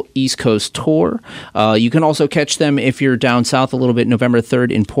full East Coast tour. You can also catch them if you're down south a little bit, November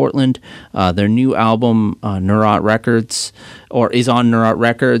 3rd in Portland. Their new album, Neurot Records, is on Neurot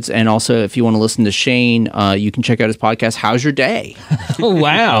Records. And also, if you want to listen to Shane, you can check out his podcast, How's Your Day? Oh,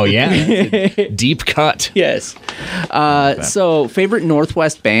 wow. Yeah. Deep cut. Yes. So, favorite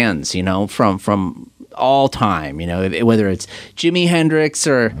Northwest bands, from all time, whether it's Jimi Hendrix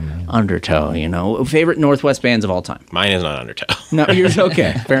or Undertow, favorite Northwest bands of all time. Mine is not Undertow. No, yours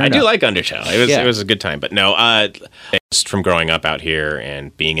okay. Fair enough. I do like Undertow. It was a good time, but no, just from growing up out here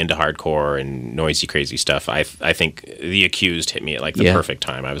and being into hardcore and noisy, crazy stuff, I think The Accused hit me at the perfect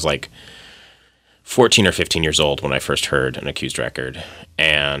time. I was 14 or 15 years old when I first heard an Accused record,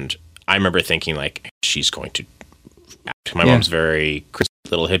 and I remember thinking she's going to act. My mom's very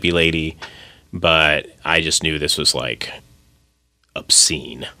little hippie lady. But I just knew this was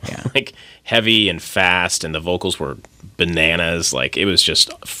obscene, heavy and fast, and the vocals were bananas. It was just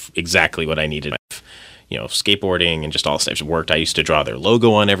exactly what I needed. Skateboarding and just all stuff worked. I used to draw their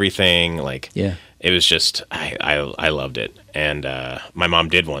logo on everything. It was just I loved it. And my mom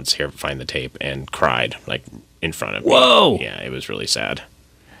did once find the tape and cried in front of me. Whoa! Yeah, it was really sad.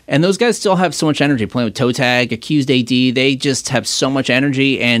 And those guys still have so much energy playing with Toe Tag, Accused AD. They just have so much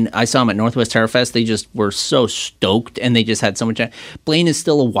energy. And I saw them at Northwest Terror Fest. They just were so stoked, and they just had so much. Blaine is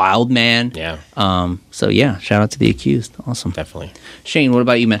still a wild man. Yeah. So yeah, shout out to The Accused. Awesome. Definitely. Shane, what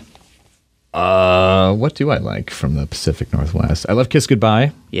about you, man? What do I like from the Pacific Northwest? I love Kiss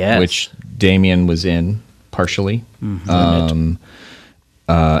Goodbye. Yes. Which Damien was in partially. Mm-hmm.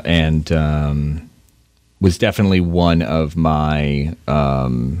 And was definitely one of my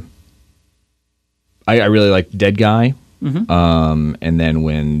I really liked Dead Guy. Mm-hmm. And then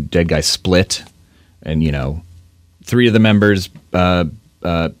when Dead Guy split and three of the members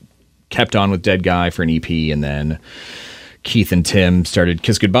kept on with Dead Guy for an EP, and then Keith and Tim started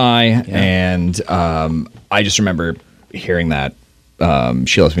Kiss Goodbye. And I just remember hearing that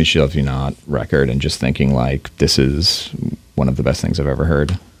She Loves Me, She Loves Me Not record and just thinking this is one of the best things I've ever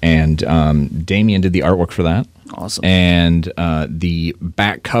heard. And Damien did the artwork for that. Awesome. And the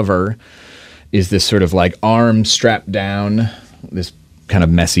back cover is this sort of arm strapped down, this kind of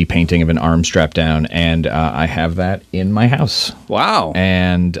messy painting of an arm strapped down. And I have that in my house. Wow.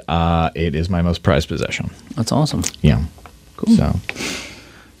 And it is my most prized possession. That's awesome. Yeah. Cool.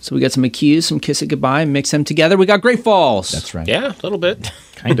 So we got some Accused, some Kiss It Goodbye, mix them together. We got Great Falls. That's right. Yeah, a little bit.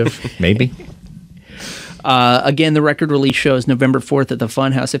 Kind of. Maybe. Again, the record release show is November 4th at the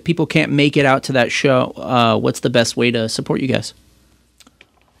Funhouse. If people can't make it out to that show, what's the best way to support you guys?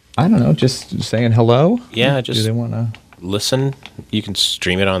 I don't know, just saying hello? Yeah, do just they want to listen. You can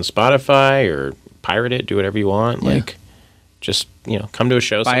stream it on Spotify or pirate it, do whatever you want. Yeah. Just, come to a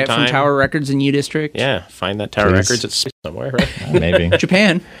show Buy sometime. it from Tower Records in U District. Yeah, find that Tower Records at somewhere, right? Maybe.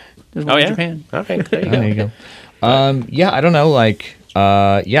 Japan. There's one in yeah? Japan. Okay, there you go. There you go. I don't know,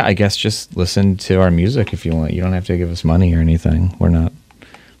 I guess just listen to our music if you want. You don't have to give us money or anything.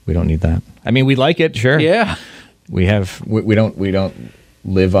 We don't need that. I mean, we like it, sure. Yeah. We don't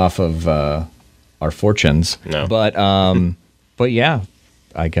live off of our fortunes. No. But yeah,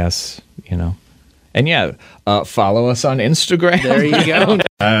 I guess, And follow us on Instagram. There you go.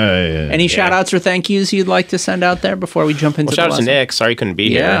 Any shout outs or thank yous you'd like to send out there before we jump into shout out to Nick. Sorry he couldn't be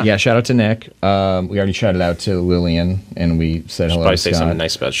here. Yeah, shout out to Nick. We already shouted out to Lillian, and we said hello Probably to say Scott. something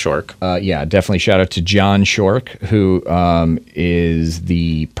nice about Shork. Definitely shout out to John Shork, who is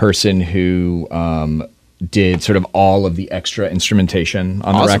the person who did sort of all of the extra instrumentation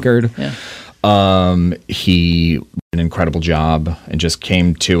on the record. Yeah. He did an incredible job and just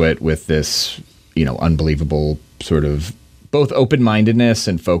came to it with this, unbelievable sort of both open-mindedness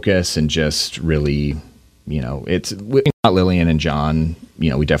and focus, and just really, it's without Lillian and John,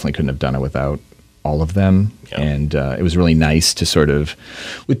 we definitely couldn't have done it without all of them. Yeah. And it was really nice to sort of,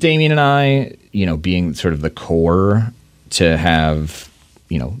 with Damien and I, being sort of the core, to have,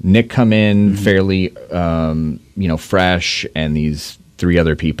 Nick come in fairly, fresh, and these three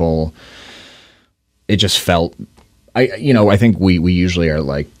other people. It just felt, I think we usually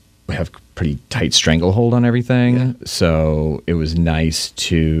are have pretty tight stranglehold on everything. Yeah. So it was nice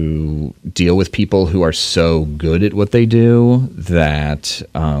to deal with people who are so good at what they do that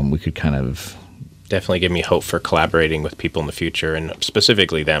we could kind of... Definitely give me hope for collaborating with people in the future, and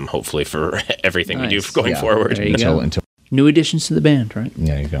specifically them, hopefully, for everything we do going forward. There you go. New additions to the band, right?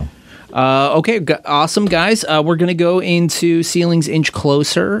 There you go. Okay, awesome, guys. We're going to go into Ceilings Inch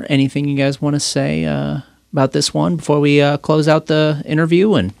Closer. Anything you guys want to say about this one before we close out the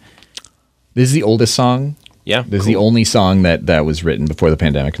interview? And This is the oldest song. Yeah. This is the only song that was written before the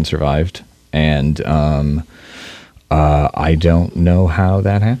pandemic and survived. And I don't know how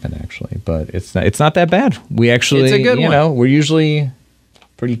that happened, actually, but it's not that bad. We actually, it's a good one. We're usually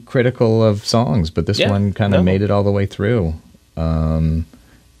pretty critical of songs, but this one kind of made it all the way through. And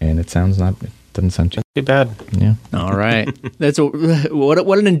it doesn't sound too bad. Yeah. All right. That's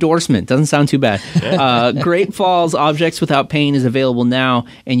what an endorsement. Doesn't sound too bad. Great Falls Objects Without Pain is available now,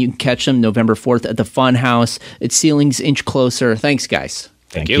 and you can catch them November 4th at the Funhouse. Its ceilings inch closer. Thanks, guys.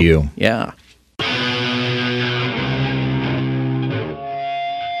 Thank you. Yeah.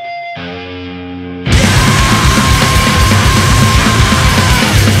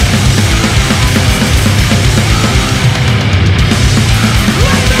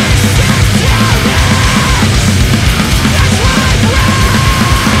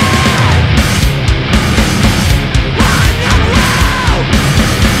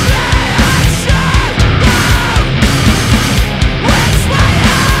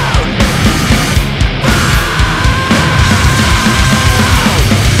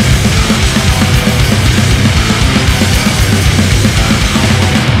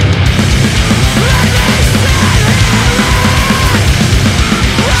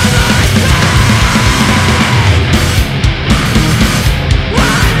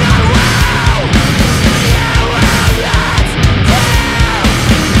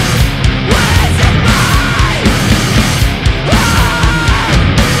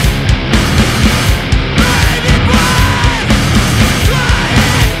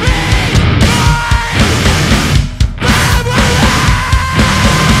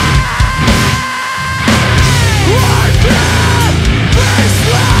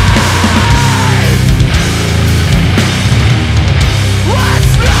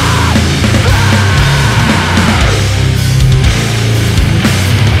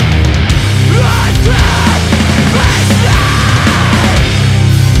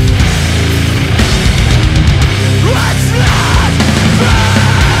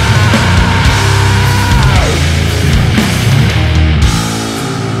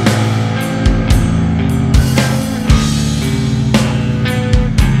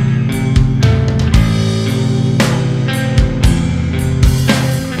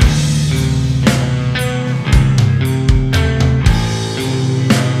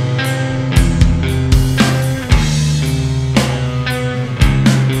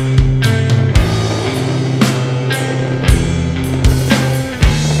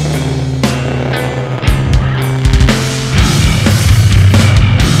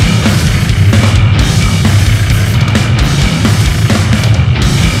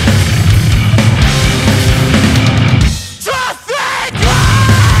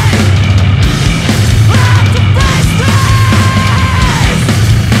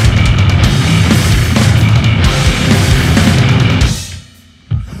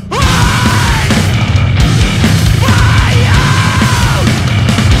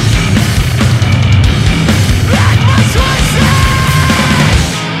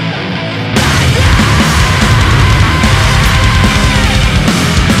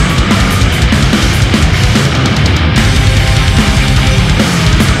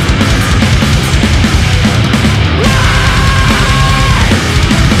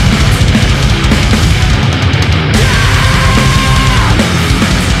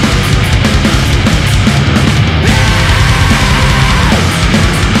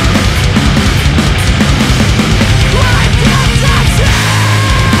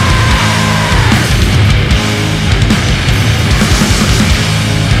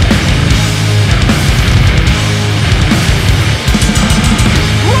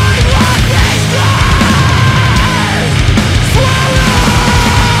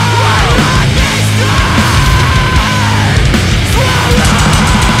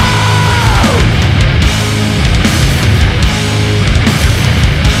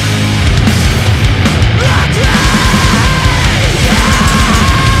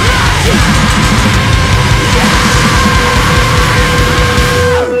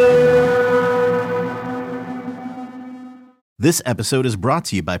 This episode is brought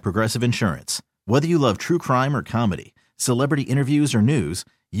to you by Progressive Insurance. Whether you love true crime or comedy, celebrity interviews or news,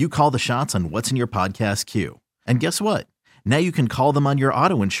 you call the shots on what's in your podcast queue. And guess what? Now you can call them on your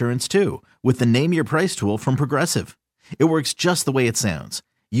auto insurance too with the Name Your Price tool from Progressive. It works just the way it sounds.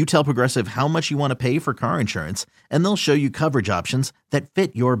 You tell Progressive how much you want to pay for car insurance, and they'll show you coverage options that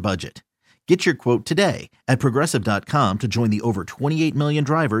fit your budget. Get your quote today at Progressive.com to join the over 28 million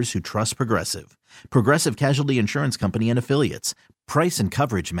drivers who trust Progressive. Progressive Casualty Insurance Company and Affiliates. Price and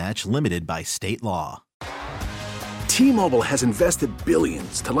coverage match limited by state law. T-Mobile has invested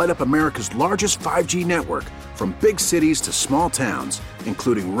billions to light up America's largest 5G network, from big cities to small towns,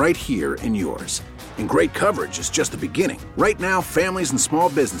 including right here in yours. And great coverage is just the beginning. Right now, families and small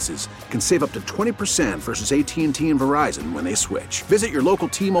businesses can save up to 20% versus AT&T and Verizon when they switch. Visit your local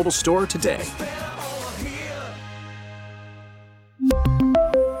T-Mobile store today.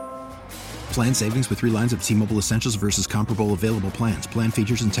 Plan savings with 3 lines of T-Mobile Essentials versus comparable available plans. Plan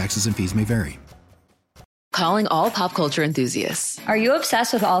features and taxes and fees may vary. Calling all pop culture enthusiasts. Are you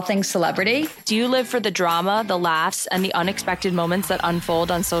obsessed with all things celebrity? Do you live for the drama, the laughs, and the unexpected moments that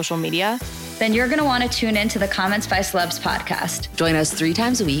unfold on social media? Then you're going to want to tune in to the Comments by Celebs podcast. Join us 3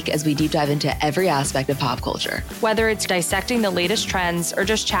 times a week as we deep dive into every aspect of pop culture. Whether it's dissecting the latest trends or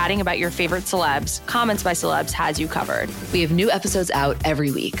just chatting about your favorite celebs, Comments by Celebs has you covered. We have new episodes out every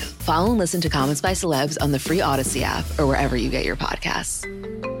week. Follow and listen to Comments by Celebs on the free Odyssey app or wherever you get your podcasts.